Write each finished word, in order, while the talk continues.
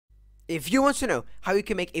If you want to know how you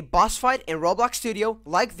can make a boss fight in Roblox Studio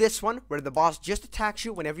like this one, where the boss just attacks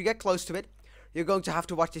you whenever you get close to it, you're going to have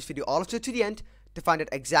to watch this video all the way to the end to find out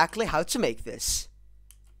exactly how to make this.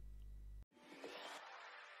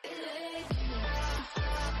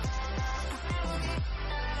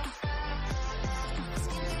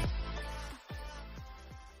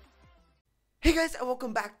 Hey guys, and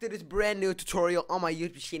welcome back to this brand new tutorial on my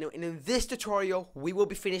YouTube channel. And in this tutorial, we will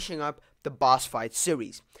be finishing up the boss fight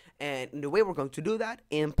series. And the way we're going to do that,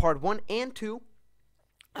 in part 1 and 2,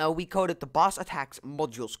 we coded the boss attacks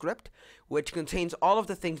module script, which contains all of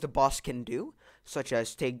the things the boss can do, such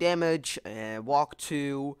as take damage, walk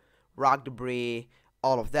to, rock debris,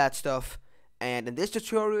 all of that stuff. And in this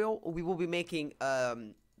tutorial, we will be making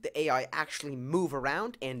the AI actually move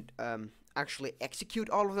around and actually execute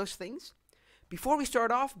all of those things. Before we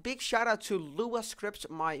start off, big shout out to LuaScripts,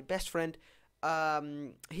 my best friend.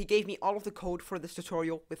 He gave me all of the code for this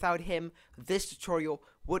tutorial. Without him, this tutorial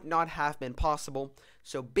would not have been possible.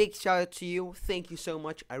 So big shout out to you. Thank you so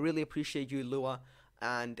much. I really appreciate you, Lua.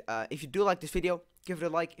 And if you do like this video, give it a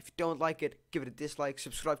like. If you don't like it, give it a dislike.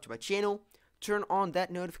 Subscribe to my channel. Turn on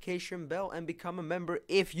that notification bell and become a member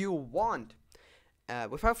if you want.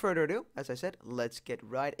 Without further ado, as I said, let's get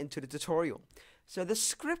right into the tutorial. So the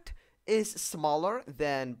script is smaller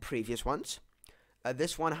than previous ones.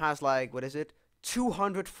 This one has like,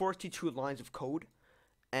 242 lines of code,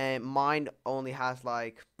 and mine only has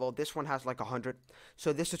like, well, this one has like 100.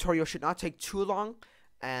 So this tutorial should not take too long,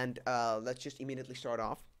 and let's just immediately start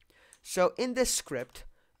off. So in this script,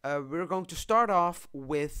 we're going to start off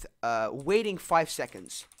with waiting 5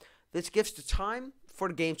 seconds. This gives the time for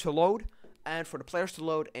the game to load and for the players to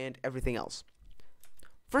load and everything else.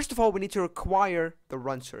 First of all, we need to require the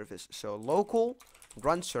run service. So local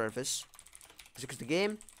run service is equals to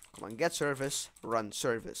game, get service, run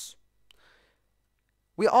service.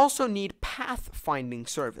 We also need path finding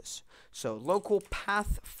service. So local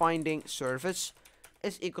path finding service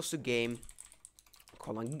is equals to game,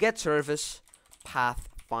 get service, path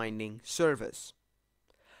finding service.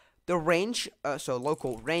 The range, so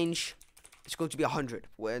local range is going to be 100.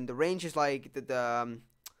 When the range is like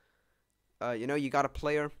you know, you got a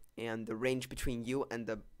player, and the range between you and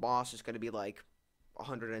the boss is going to be like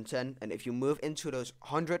 110. And if you move into those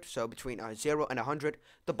 100, so between 0 and 100,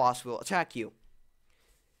 the boss will attack you.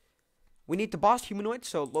 We need the boss humanoid,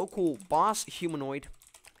 so local boss humanoid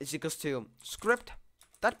is equals to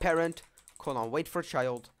script.parent, wait for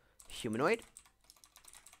child, humanoid.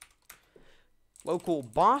 Local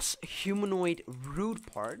boss humanoid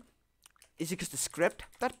root part is equals to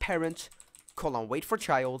script.parent, wait for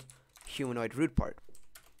child, humanoid root part.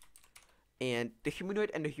 And the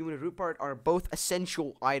humanoid and the humanoid root part are both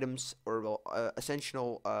essential items, or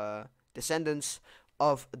essential descendants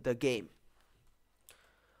of the game.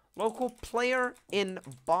 Local player in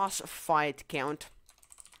boss fight count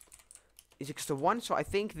is equal to 1. So I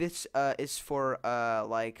think this is for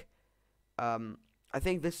I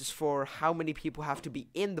think this is for how many people have to be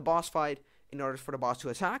in the boss fight in order for the boss to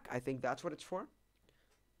attack. I think that's what it's for.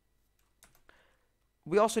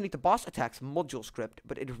 We also need the boss attacks module script,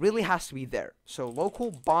 but it really has to be there. So local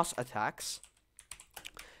boss attacks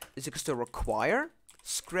is equal to require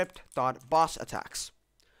script.bossattacks.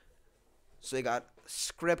 So you got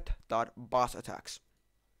script.bossattacks.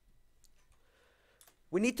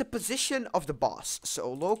 We need the position of the boss.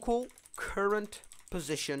 So local current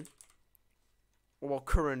position, or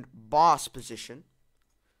current boss position,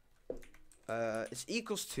 is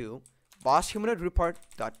equals to boss humanoid root part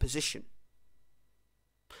dot position.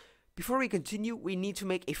 Before we continue, we need to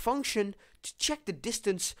make a function to check the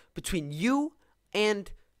distance between you and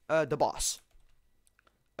the boss.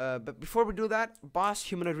 But before we do that, boss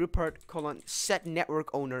humanoid root part set network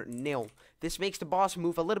owner nil. This makes the boss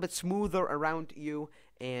move a little bit smoother around you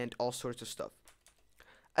and all sorts of stuff.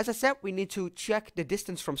 As I said, we need to check the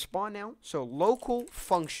distance from spawn now. So local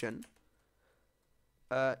function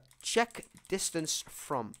check distance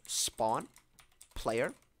from spawn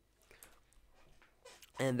player.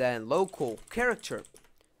 And then local character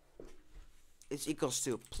is equals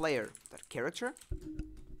to player.character.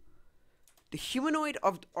 The humanoid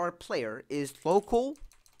of our player is local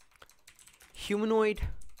humanoid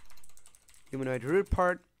root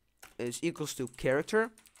part is equals to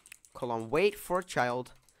character, wait for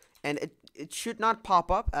child. And it should not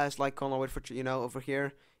pop up as like wait for, you know, over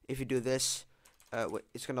here. If you do this,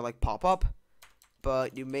 it's gonna like pop up,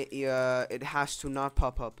 but you may it has to not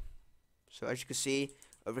pop up. So as you can see,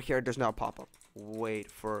 over here it does not pop up.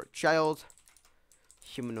 Wait for child,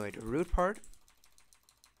 humanoid root part.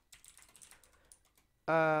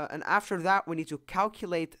 And after that, we need to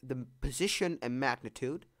calculate the position and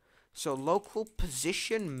magnitude. So local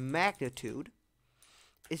position magnitude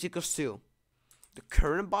is equals to the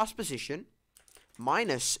current boss position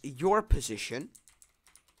minus your position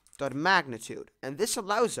dot magnitude. And this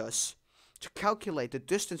allows us to calculate the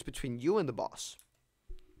distance between you and the boss.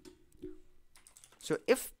 So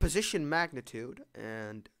if position magnitude,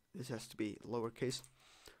 and this has to be lowercase,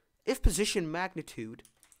 if position magnitude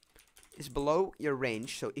is below your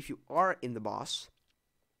range, so if you are in the boss,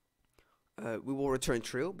 we will return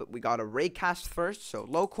true, but we got a raycast first. So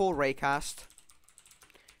local raycast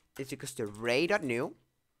is equals to ray.new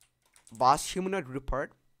boss humanoid root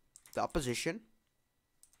part dot position,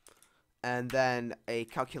 and then a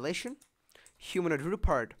calculation humanoid root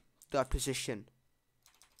part dot position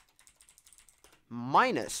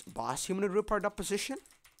minus boss humanoid root part dot position.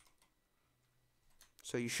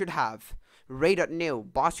 So you should have ray.new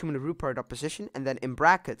boss humanoid root part dot position, and then in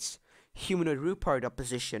brackets humanoid root part dot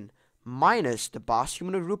position minus the boss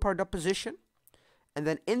humanoid root part dot position, and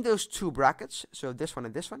then in those two brackets, so this one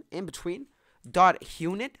and this one, in between, dot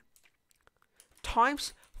unit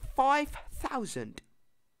times 5,000.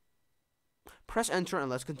 Press enter and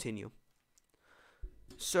let's continue.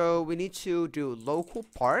 So we need to do local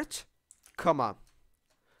part, comma,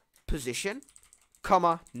 position,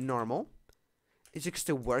 comma, normal, is equals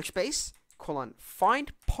to workspace, colon,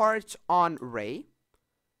 find parts on ray,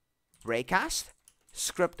 raycast,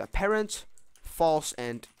 script apparent, false,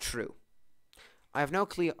 and true. I have no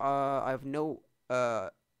clue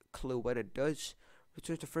what it does.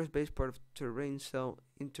 Returns the first base part of terrain cell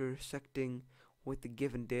intersecting with the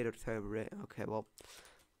given data type array. Okay, well,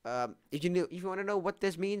 if you want to know what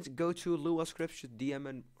this means, go to LuaScripts, just DM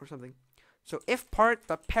and or something. So if part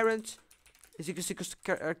the parent is equals to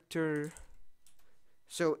character,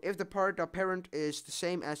 so if the part the parent is the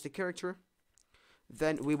same as the character,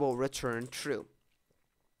 then we will return true.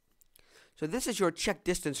 So this is your check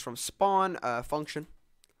distance from spawn function.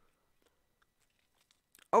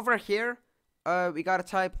 Over here, we gotta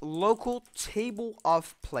type local table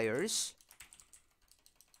of players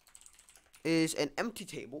is an empty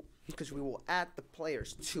table because we will add the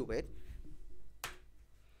players to it.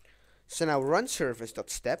 So now run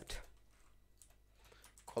service.stepped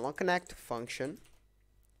colon connect function,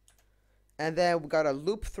 and then we gotta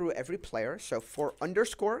loop through every player. So for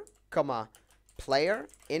underscore comma player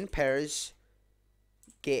in pairs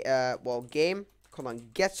game colon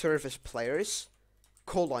get service players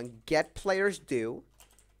colon get players do.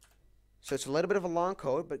 So it's a little bit of a long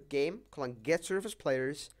code, but game colon get service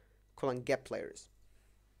players colon get players.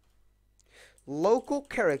 Local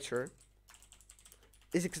character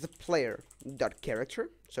is equal to player dot character.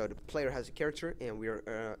 So the player has a character, and we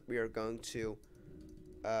are going to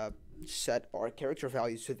set our character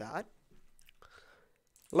values to that.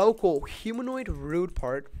 Local humanoid root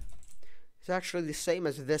part is actually the same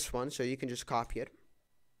as this one, so you can just copy it.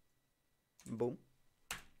 Boom.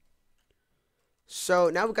 So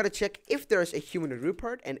now we gotta check if there's a humanoid root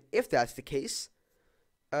part, and if that's the case,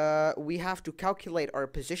 we have to calculate our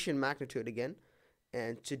position magnitude again.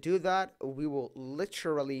 And to do that, we will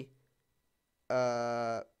literally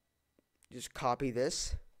just copy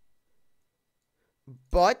this,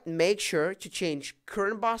 but make sure to change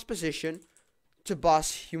current boss position to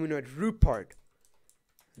boss humanoid root part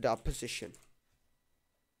dot position.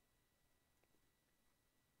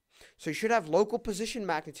 So you should have local position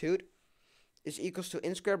magnitude is equals to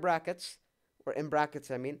in square brackets, or in brackets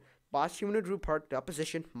I mean, boss humanoid root part dot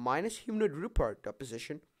position minus humanoid root part dot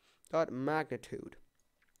position dot magnitude.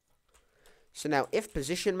 So now if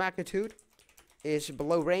position magnitude is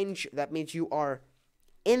below range, that means you are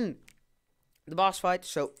in the boss fight.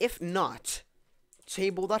 So if not,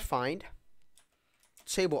 table.find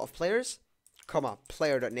table of players, comma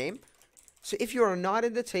player.name. So if you are not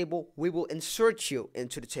in the table, we will insert you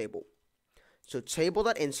into the table. So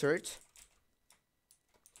table.insert,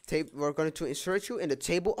 we're going to insert you in the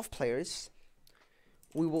table of players.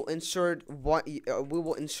 We will insert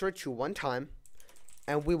you one time,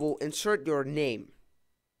 and we will insert your name,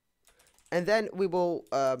 and then we will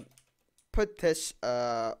put this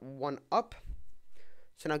one up.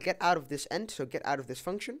 So now get out of this end, so get out of this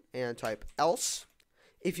function and type else.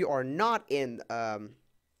 If you are not in the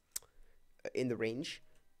range,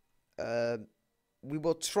 we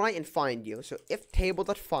will try and find you. So if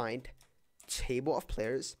table.find table of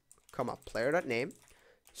players, comma player.name.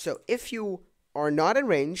 So if you are not in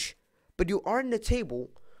range, but you are in the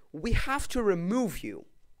table, we have to remove you.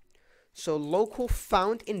 So local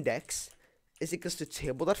found index is equals to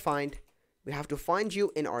table.find. We have to find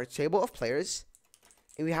you in our table of players,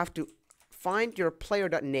 and we have to find your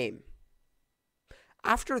player.name.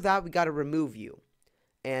 After that, we gotta remove you.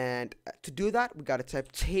 And to do that, we gotta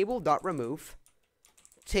type table.remove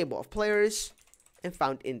table of players and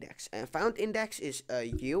found index. And found index is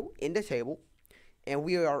u in the table, and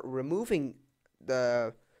we are removing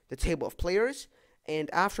the table of players. And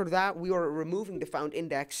after that, we are removing the found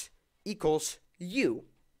index equals u.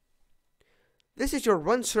 This is your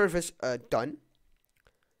run service done.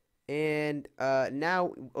 And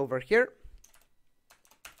now over here,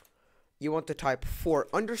 you want to type for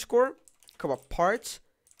underscore, comma parts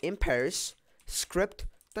in pairs,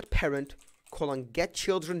 script.parent, colon get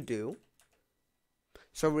children do.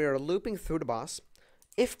 So we are looping through the boss.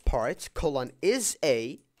 If parts, colon is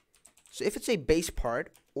a, so if it's a base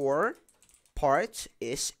part, or parts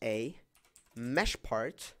is a mesh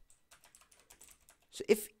part. So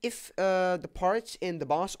if the parts in the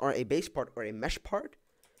boss are a base part or a mesh part,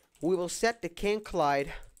 we will set the can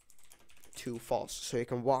collide to false, so you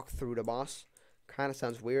can walk through the boss. Kind of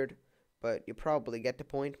sounds weird, but you probably get the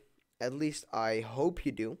point. At least I hope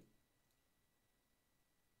you do.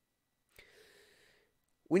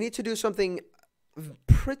 We need to do something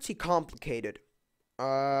pretty complicated.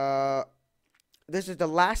 This is the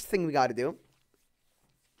last thing we got to do,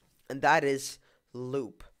 and that is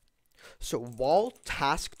loop. So while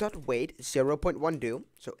task.wait 0.1 do,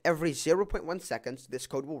 so every 0.1 seconds this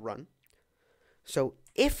code will run. So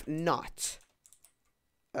if not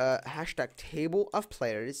hashtag table of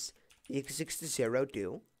players equals to 0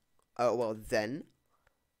 do, well then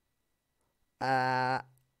so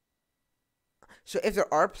if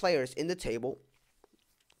there are players in the table,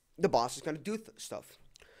 the boss is going to do stuff.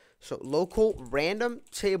 So local random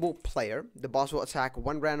table player, the boss will attack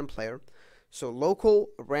one random player. So local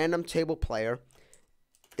random table player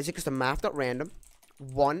is equals to math.random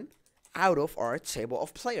 1 out of our table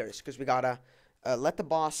of players, because we gotta let the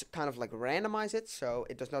boss kind of like randomize it so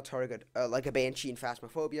it does not target like a banshee in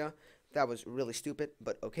Phasmophobia. That was really stupid,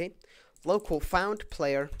 but okay. Local found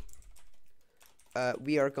player,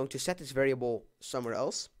 we are going to set this variable somewhere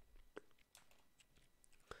else.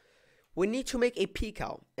 We need to make a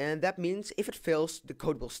pcal, and that means if it fails, the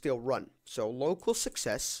code will still run. So local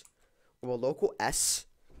success, or local s,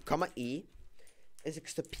 comma e, is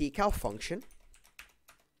equals to pcal function,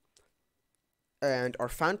 and our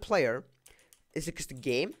found player is equals to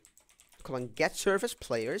game, colon get service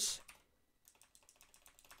players,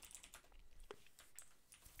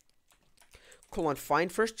 colon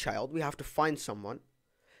find first child. We have to find someone,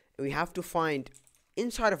 and we have to find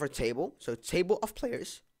inside of our table, so table of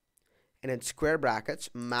players, and then square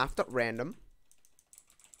brackets, math.random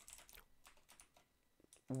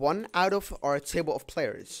 1 out of our table of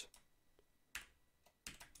players.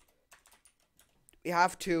 We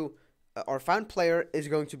have to, our found player is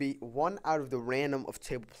going to be 1 out of the random of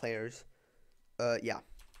table players. Yeah.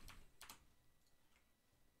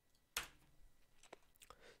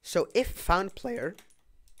 So if found player,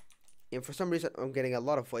 and for some reason I'm getting a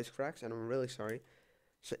lot of voice cracks, and I'm really sorry.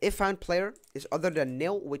 So if found player is other than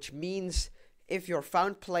nil, which means if your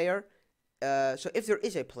found player, so if there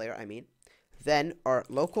is a player, I mean, then our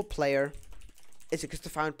local player is equals to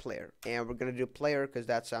found player. And we're going to do player because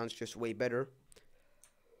that sounds just way better.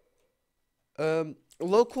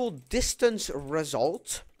 Local distance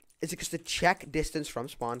result is equals to check distance from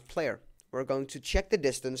spawn player. We're going to check the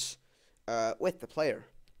distance with the player.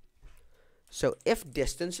 So if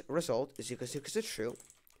distance result is equals to true,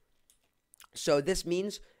 so this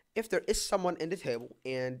means if there is someone in the table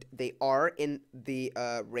and they are in the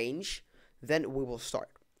range, then we will start.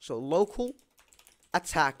 So local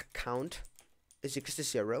attack count is equals to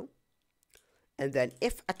 0, and then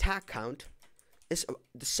if attack count is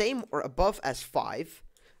the same or above as 5,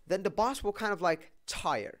 then the boss will kind of like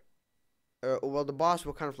tire. Well, the boss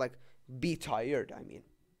will kind of like be tired, I mean.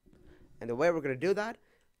 And the way we're going to do that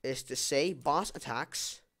is to say boss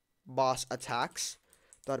attacks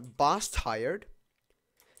dot boss tired,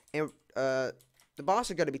 and the boss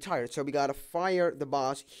is going to be tired, so we got to fire the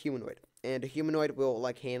boss humanoid, and the humanoid will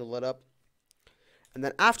like handle it up. And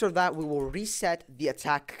then after that, we will reset the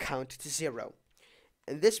attack count to 0.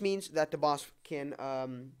 And this means that the boss can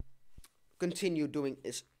continue doing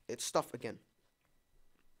its stuff again.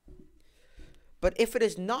 But if it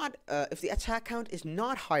is not, if the attack count is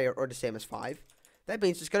not higher or the same as 5, that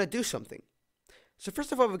means it's going to do something. So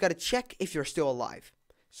first of all, we've got to check if you're still alive.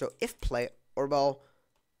 So if play, or well,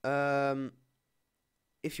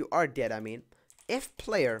 if you are dead, I mean, if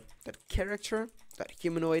player dot character dot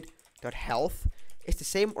humanoid dot health is the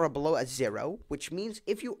same or below as 0, which means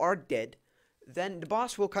if you are dead, then the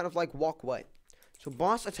boss will kind of like walk away. So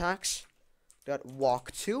boss attacks dot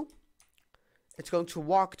walk to, it's going to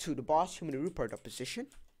walk to the boss humanoid root part position,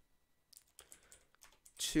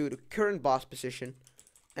 to the current boss position,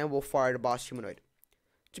 and we'll fire the boss humanoid.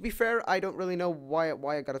 To be fair, I don't really know why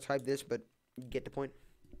I gotta type this, but you get the point.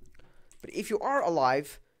 But if you are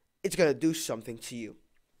alive, it's gonna do something to you.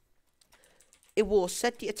 It will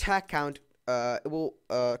set the attack count. It will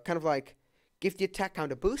kind of like give the attack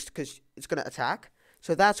count a boost because it's gonna attack.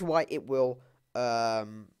 So that's why it will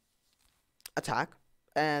attack,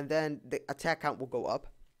 and then the attack count will go up.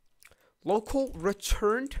 Local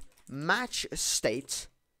returned match state.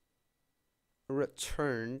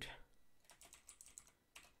 Returned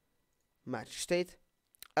match state.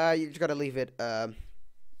 You just gotta leave it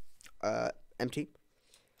empty.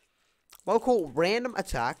 Local random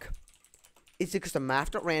attack is equals to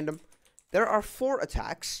math.random. There are 4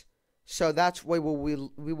 attacks, so that's why we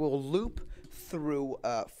will loop through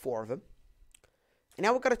 4 of them. And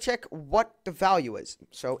now we're gonna check what the value is.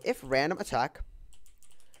 So if random attack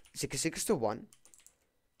is equals to 1,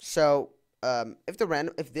 so if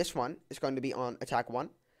this one is going to be on attack 1,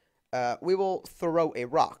 we will throw a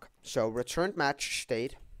rock. So returned match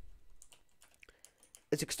state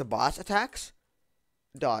is equals to boss attacks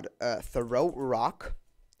dot throw rock,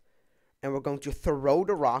 and we're going to throw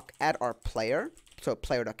the rock at our player. So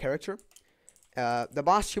player.character. The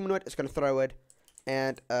boss humanoid is going to throw it,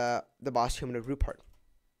 and the boss humanoid root part.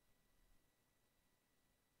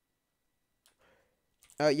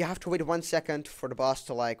 You have to wait 1 second for the boss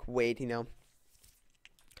to like wait, you know.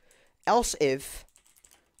 Else if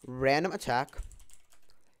random attack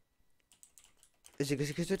is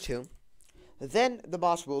equals to 2, then the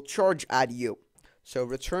boss will charge at you. So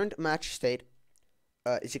returned match state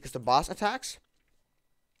is equals to boss attacks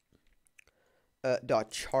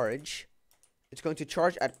dot charge. It's going to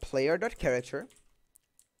charge at player.character.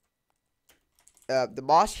 The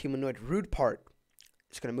boss humanoid root part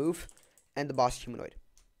is going to move, and the boss humanoid.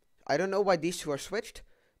 I don't know why these two are switched,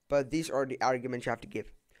 but these are the arguments you have to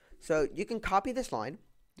give. So you can copy this line,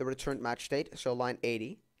 the returned match state, so line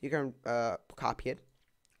 80. You can copy it.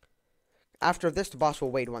 After this, the boss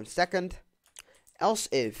will wait 1 second. Else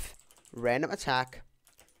if random attack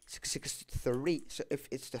 663. So if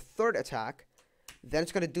it's the 3rd attack, then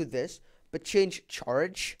it's going to do this, but change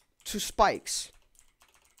charge to spikes.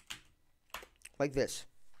 Like this.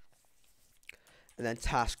 And then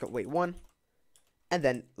task wait 1. And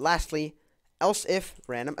then lastly, else if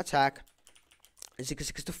random attack is equals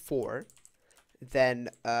to 4, then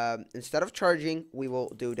instead of charging, we will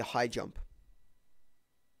do the high jump.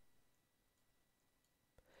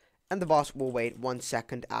 And the boss will wait 1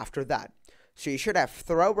 second after that. So you should have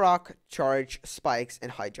throw rock, charge, spikes,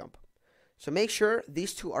 and high jump. So make sure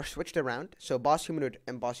these two are switched around. So boss humanoid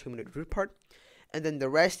and boss humanoid root part. And then the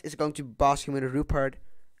rest is going to boss humanoid root part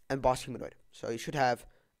and boss humanoid. So you should have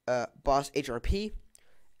boss HRP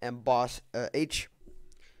and boss H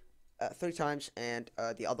 3 times, and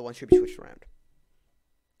the other one should be switched around.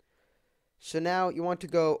 So now you want to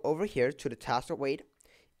go over here to the task.wait.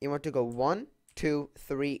 You want to go 1, 2,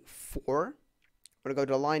 3, 4. We're going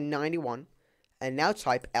to go to line 91, and now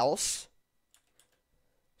type else.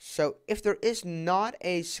 So if there is not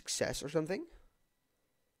a success or something,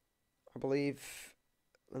 I believe,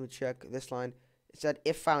 let me check this line. It said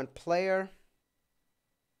if found player.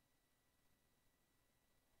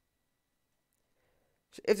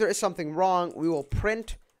 So if there is something wrong, we will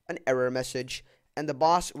print an error message, and the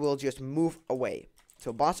boss will just move away.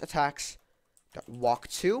 So boss attacks walk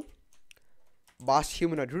to boss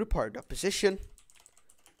humanoid root part position,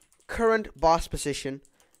 current boss position,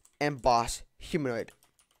 and boss humanoid.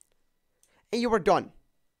 And you are done.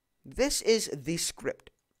 This is the script.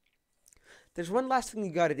 There's one last thing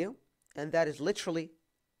you gotta do, and that is literally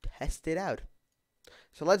test it out.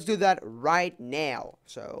 So let's do that right now.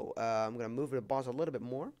 So I'm gonna move the boss a little bit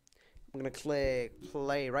more. I'm gonna click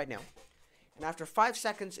play right now, and after 5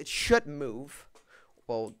 seconds, it should move.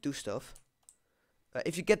 Well, do stuff.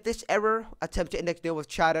 If you get this error, attempt to index nil with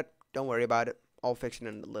shoutout. Don't worry about it. I'll fix it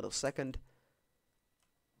in a little second.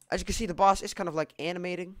 As you can see, the boss is kind of like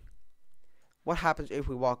animating. What happens if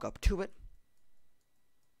we walk up to it?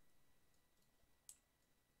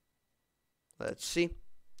 Let's see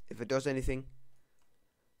if it does anything.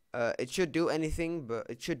 It should do anything, but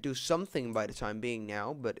it should do something by the time being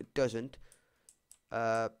now, but it doesn't.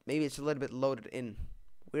 Maybe it's a little bit loaded in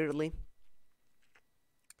weirdly.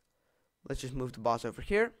 Let's just move the boss over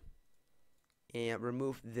here and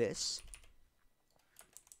remove this.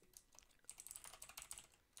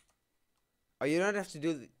 Oh, you don't have to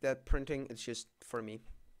do that printing, it's just for me.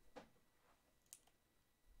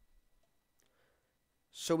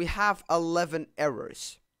 So we have 11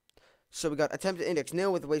 errors. So we got attempt to index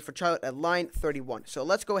nil with wait for child at line 31. So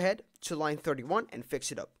let's go ahead to line 31 and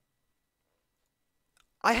fix it up.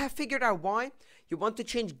 I have figured out why you want to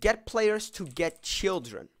change get players to get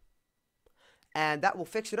children. And that will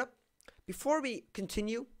fix it up. Before we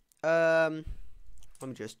continue, let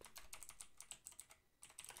me just...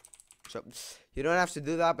 So, you don't have to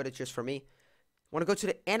do that, but it's just for me. You want to go to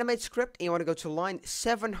the animate script, and you want to go to line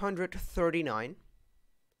 739.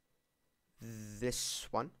 This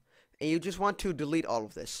one. And you just want to delete all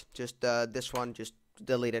of this. Just this one, just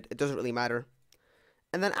delete it. It doesn't really matter.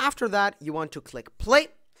 And then after that, you want to click play.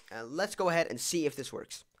 And let's go ahead and see if this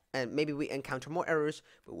works. And maybe we encounter more errors,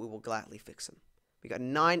 but we will gladly fix them. We got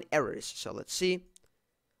 9 errors, so let's see.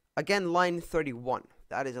 Again, line 31.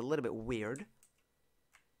 That is a little bit weird.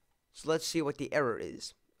 So let's see what the error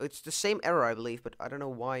is. It's the same error, I believe, but I don't know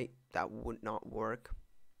why that would not work.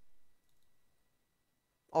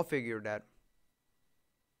 I'll figure it out.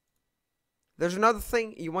 There's another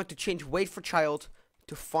thing. You want to change wait for child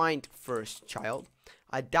to find first child.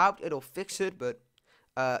 I doubt it'll fix it, but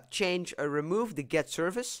remove the get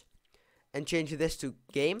service and change this to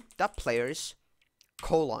game.players :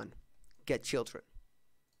 get children.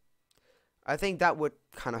 I think that would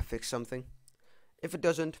kind of fix something. If it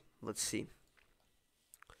doesn't, let's see.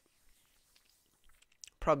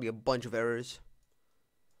 Probably a bunch of errors.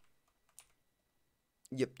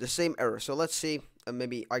 Yep, the same error. So let's see.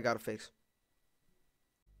 Maybe I gotta fix.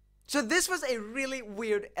 So this was a really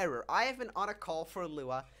weird error. I have been on a call for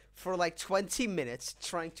Lua for like 20 minutes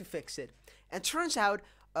trying to fix it. And turns out,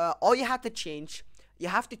 all you have to change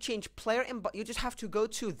player and you just have to go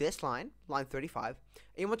to this line 35,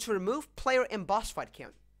 and you want to remove player and boss fight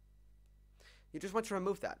count. You just want to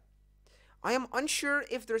remove that. I am unsure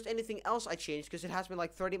if there's anything else I changed, because it has been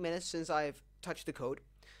like 30 minutes since I've touched the code.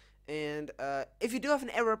 And if you do have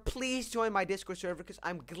an error, please join my Discord server, because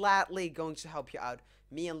I'm gladly going to help you out.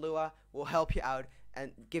 Me and Lua will help you out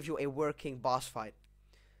and give you a working boss fight.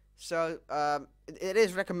 So it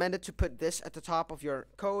is recommended to put this at the top of your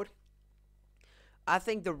code. I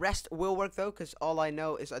think the rest will work though, because all I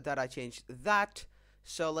know is that I changed that.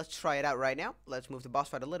 So let's try it out right now. Let's move the boss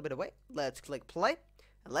fight a little bit away. Let's click play,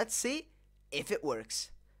 and let's see if it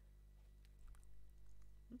works.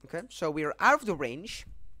 Okay, so we are out of the range.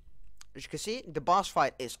 As you can see, the boss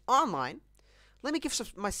fight is online. Let me give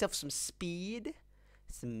myself some speed.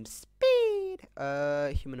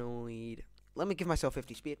 Humanoid. Let me give myself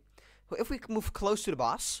 50 speed. If we move close to the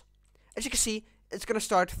boss, as you can see, it's gonna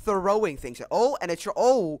start throwing things. Oh, and it's your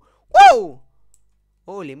whoa!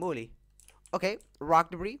 Holy moly! Okay,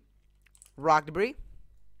 rock debris,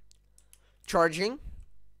 charging.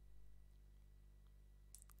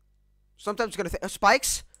 Sometimes it's gonna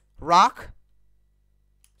spikes, rock,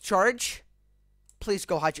 charge. Please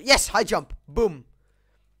go high jump. Yes, high jump. Boom.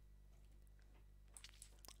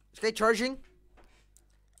 Okay, charging.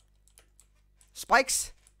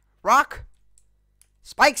 Spikes, rock,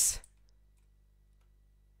 spikes,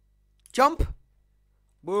 jump,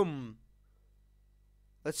 boom.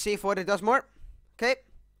 Let's see if what it does more. Okay,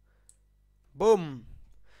 boom.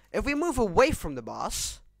 If we move away from the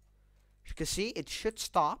boss, as you can see, it should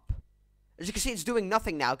stop. As you can see, it's doing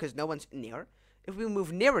nothing now because no one's near. If we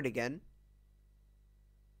move near it again,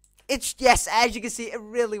 yes, as you can see, it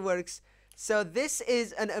really works. So this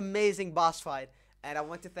is an amazing boss fight. And I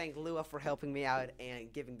want to thank Lua for helping me out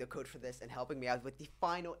and giving the code for this and helping me out with the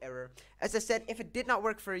final error. As I said, if it did not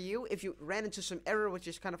work for you, if you ran into some error which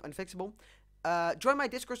is kind of unfixable, join my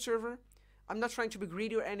Discord server. I'm not trying to be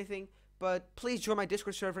greedy or anything, but please join my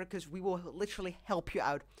Discord server because we will literally help you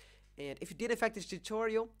out. And if you did in fact this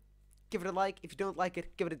tutorial, give it a like. If you don't like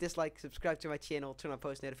it, give it a dislike. Subscribe to my channel, turn on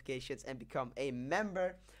post notifications, and become a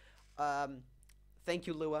member. Thank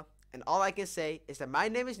you, Lua. And all I can say is that my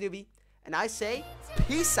name is Newbie. And I say,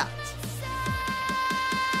 peace out.